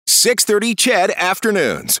6:30 CHED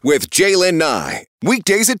Afternoons with Jaylen Nye.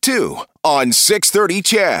 Weekdays at 2 on 6:30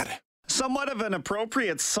 CHED. Somewhat of an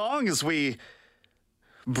appropriate song as we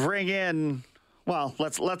bring in, well,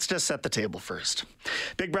 let's just set the table first.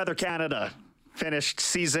 Big Brother Canada finished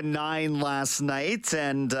season 9 last night,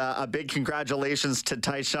 and a big congratulations to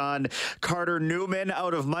Tyshawn Carter-Newman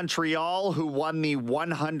out of Montreal, who won the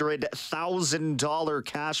 $100,000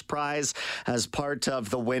 cash prize as part of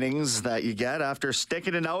the winnings that you get after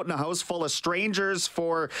sticking it out in a house full of strangers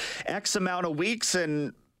for X amount of weeks.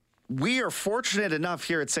 And we are fortunate enough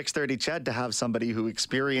here at 6:30 CHED to have somebody who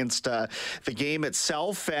experienced the game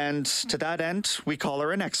itself, and to that end, we call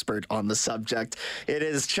her an expert on the subject. It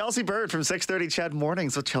is Chelsea Bird from 6:30 CHED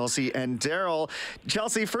Mornings with Chelsea and Daryl.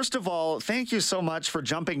 Chelsea, first of all, thank you so much for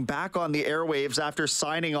jumping back on the airwaves after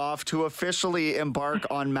signing off to officially embark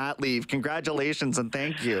on mat leave. Congratulations and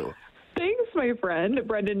thank you. Thanks, my friend.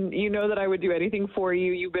 Brendan, you know that I would do anything for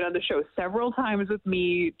you. You've been on the show several times with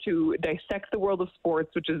me to dissect the world of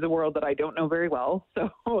sports, which is a world that I don't know very well. So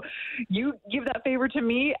you give that favor to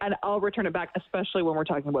me, and I'll return it back, especially when we're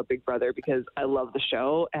talking about Big Brother, because I love the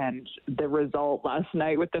show. And the result last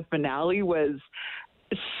night with the finale was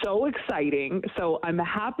so exciting. So I'm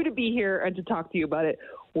happy to be here and to talk to you about it.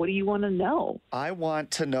 What do you want to know? I want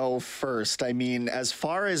to know first, I mean, as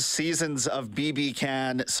far as seasons of BB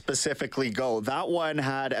Can specifically go, that one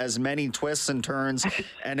had as many twists and turns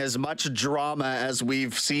and as much drama as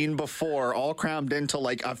we've seen before, all crammed into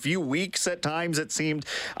like a few weeks at times, it seemed.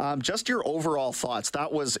 Just your overall thoughts.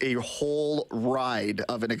 That was a whole ride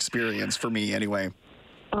of an experience for me anyway.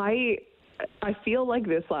 I feel like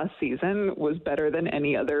this last season was better than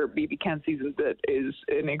any other BB Can season that is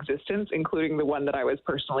in existence, including the one that I was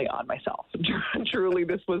personally on myself. Truly,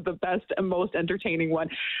 this was the best and most entertaining one.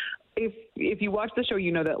 If you watch the show,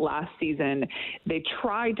 you know that last season they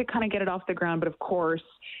tried to kind of get it off the ground, but of course,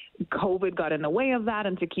 COVID got in the way of that,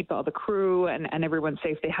 and to keep all the crew and everyone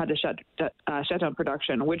safe, they had to shut down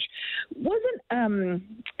production, which wasn't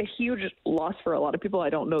a huge loss for a lot of people.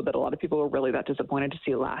 I don't know that a lot of people were really that disappointed to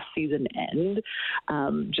see last season end,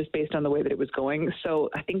 just based on the way that it was going.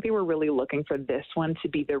 So I think they were really looking for this one to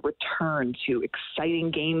be the return to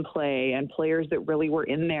exciting gameplay and players that really were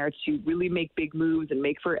in there to really make big moves and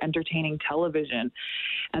make for entertaining television.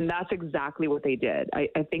 And that's exactly what they did. I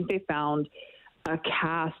think they found a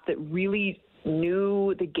cast that really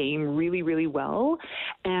knew the game really, really well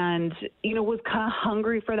and, you know, was kind of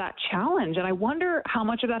hungry for that challenge. And I wonder how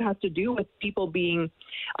much of that has to do with people being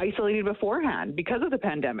isolated beforehand because of the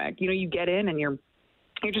pandemic. You know, you get in and you're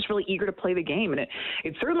just really eager to play the game. And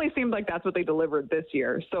it certainly seemed like that's what they delivered this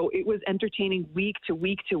year. So it was entertaining week to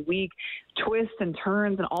week to week, twists and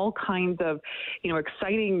turns and all kinds of, you know,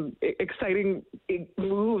 exciting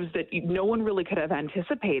moves that no one really could have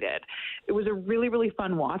anticipated. It was a really, really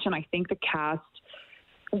fun watch. And I think the cast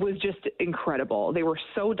was just incredible. They were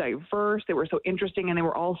so diverse, they were so interesting, and they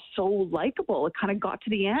were all so likable. It kind of got to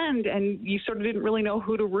the end and you sort of didn't really know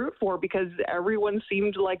who to root for because everyone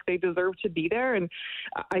seemed like they deserved to be there. And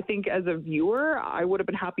I think as a viewer, I would have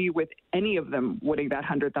been happy with any of them winning that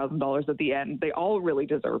 $100,000 at the end. They all really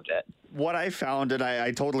deserved it. What I found, and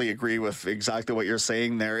I totally agree with exactly what you're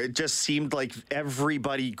saying there, it just seemed like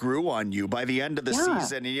everybody grew on you by the end of the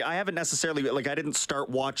season. I haven't necessarily, like, I didn't start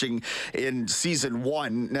watching in season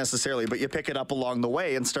 1 necessarily, but you pick it up along the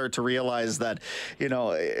way and start to realize that, you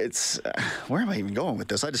know, it's, where am I even going with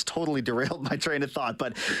this? I just totally derailed my train of thought.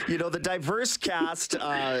 But, you know, the diverse cast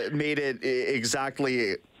made it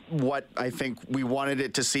exactly what I think we wanted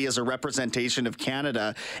it to see as a representation of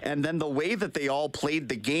Canada. And then the way that they all played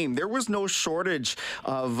the game, there was no shortage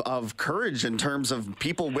of courage in terms of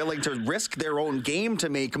people willing to risk their own game to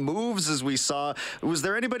make moves, as we saw. Was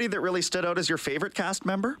there anybody that really stood out as your favorite cast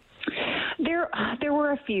member? There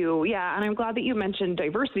were a few, yeah, and I'm glad that you mentioned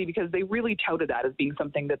diversity because they really touted that as being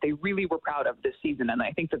something that they really were proud of this season, and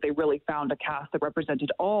I think that they really found a cast that represented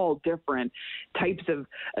all different types of,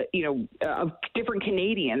 of different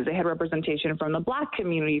Canadians. They had representation from the Black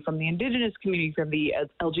community, from the Indigenous community, from the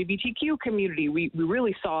LGBTQ community. We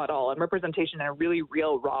really saw it all, and representation in a really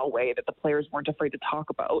real, raw way that the players weren't afraid to talk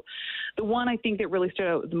about. The one I think that really stood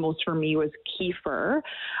out the most for me was Kiefer,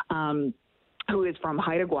 who is from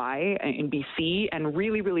Haida Gwaii in BC and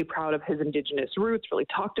really, really proud of his Indigenous roots, really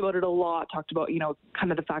talked about it a lot, talked about,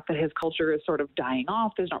 kind of the fact that his culture is sort of dying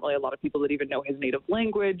off. There's not really a lot of people that even know his native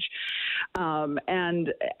language. And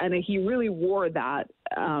he really wore that,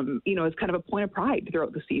 as kind of a point of pride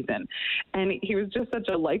throughout the season. And he was just such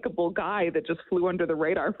a likable guy that just flew under the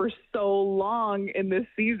radar for so long in this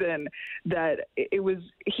season that he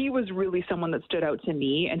was really someone that stood out to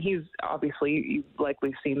me. And he's obviously, you've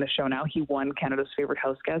likely seen the show now, he won Canada's Favorite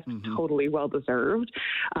House Guest, totally well-deserved.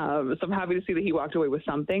 So I'm happy to see that he walked away with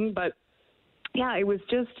something. But yeah, it was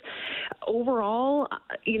just overall,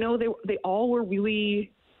 they all were really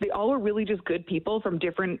just good people from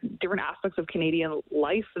different aspects of Canadian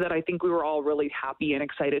life that I think we were all really happy and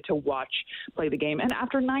excited to watch play the game. And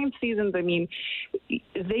after 9 seasons, I mean,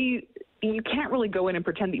 you can't really go in and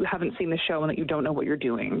pretend that you haven't seen the show and that you don't know what you're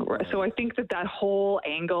doing. So I think that whole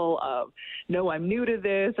angle of, no, I'm new to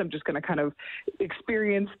this, I'm just going to kind of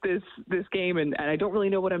experience this game and I don't really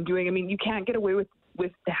know what I'm doing. I mean, you can't get away with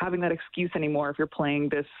having that excuse anymore if you're playing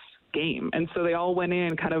this game. And so they all went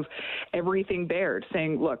in kind of everything bared,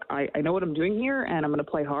 saying, look, I know what I'm doing here and I'm going to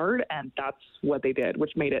play hard. And that's what they did,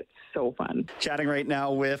 which made it so fun. Chatting right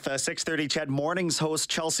now with 6:30 CHED Mornings host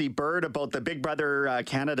Chelsea Bird about the Big Brother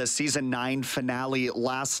Canada Season 9 finale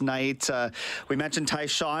last night. We mentioned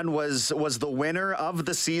Tyshawn was the winner of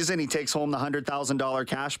the season. He takes home the $100,000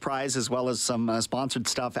 cash prize as well as some sponsored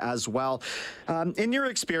stuff as well. In your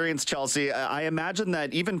experience, Chelsea, I imagine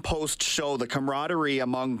that even post-show, the camaraderie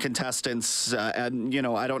among contestants, and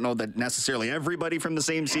I don't know that necessarily everybody from the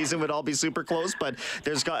same season would all be super close, but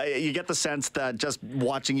you get the sense that just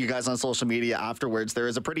watching you guys on social media afterwards, there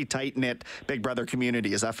is a pretty tight-knit Big Brother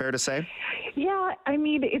community. Is that fair to say? Yeah, I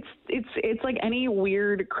mean, it's like any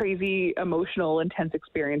weird, crazy, emotional, intense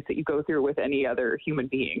experience that you go through with any other human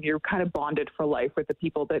being. You're kind of bonded for life with the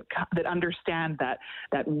people that understand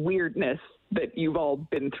that weirdness that you've all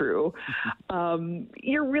been through.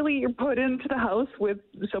 You're put into the house with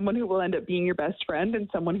someone who will end up being your best friend and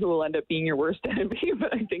someone who will end up being your worst enemy.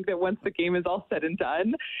 But I think that once the game is all said and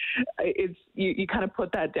done, you kind of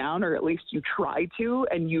put that down, or at least you try to,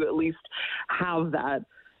 and you at least have that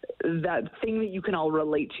thing that you can all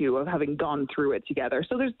relate to of having gone through it together.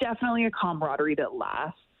 So there's definitely a camaraderie that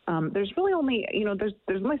lasts. There's really only,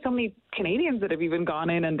 there's only so many Canadians that have even gone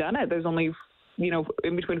in and done it. There's only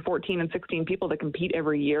in between 14 and 16 people that compete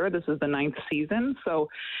every year. This is the 9th season. So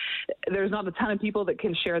there's not a ton of people that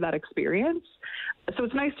can share that experience. So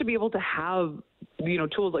it's nice to be able to have,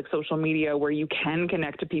 tools like social media where you can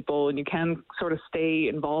connect to people and you can sort of stay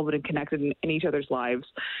involved and connected in each other's lives.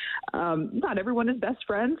 Not everyone is best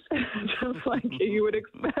friends, just like you would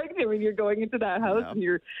expect. I mean, you're going into that house and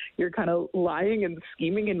you're kind of lying and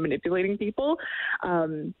scheming and manipulating people.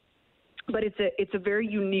 But it's a very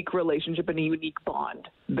unique relationship and a unique bond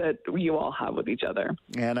that you all have with each other.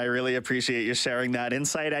 And I really appreciate you sharing that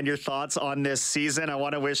insight and your thoughts on this season. I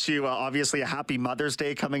want to wish you obviously a happy Mother's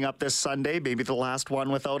Day coming up this Sunday, maybe the last one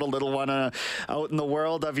without a little one out in the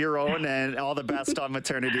world of your own, and all the best on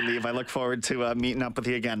maternity leave. I look forward to meeting up with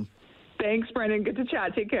you again. Thanks, Brendan. Good to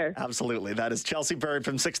chat. Take care. Absolutely. That is Chelsea Bird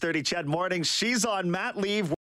from 6:30 CHED Mornings. She's on mat leave.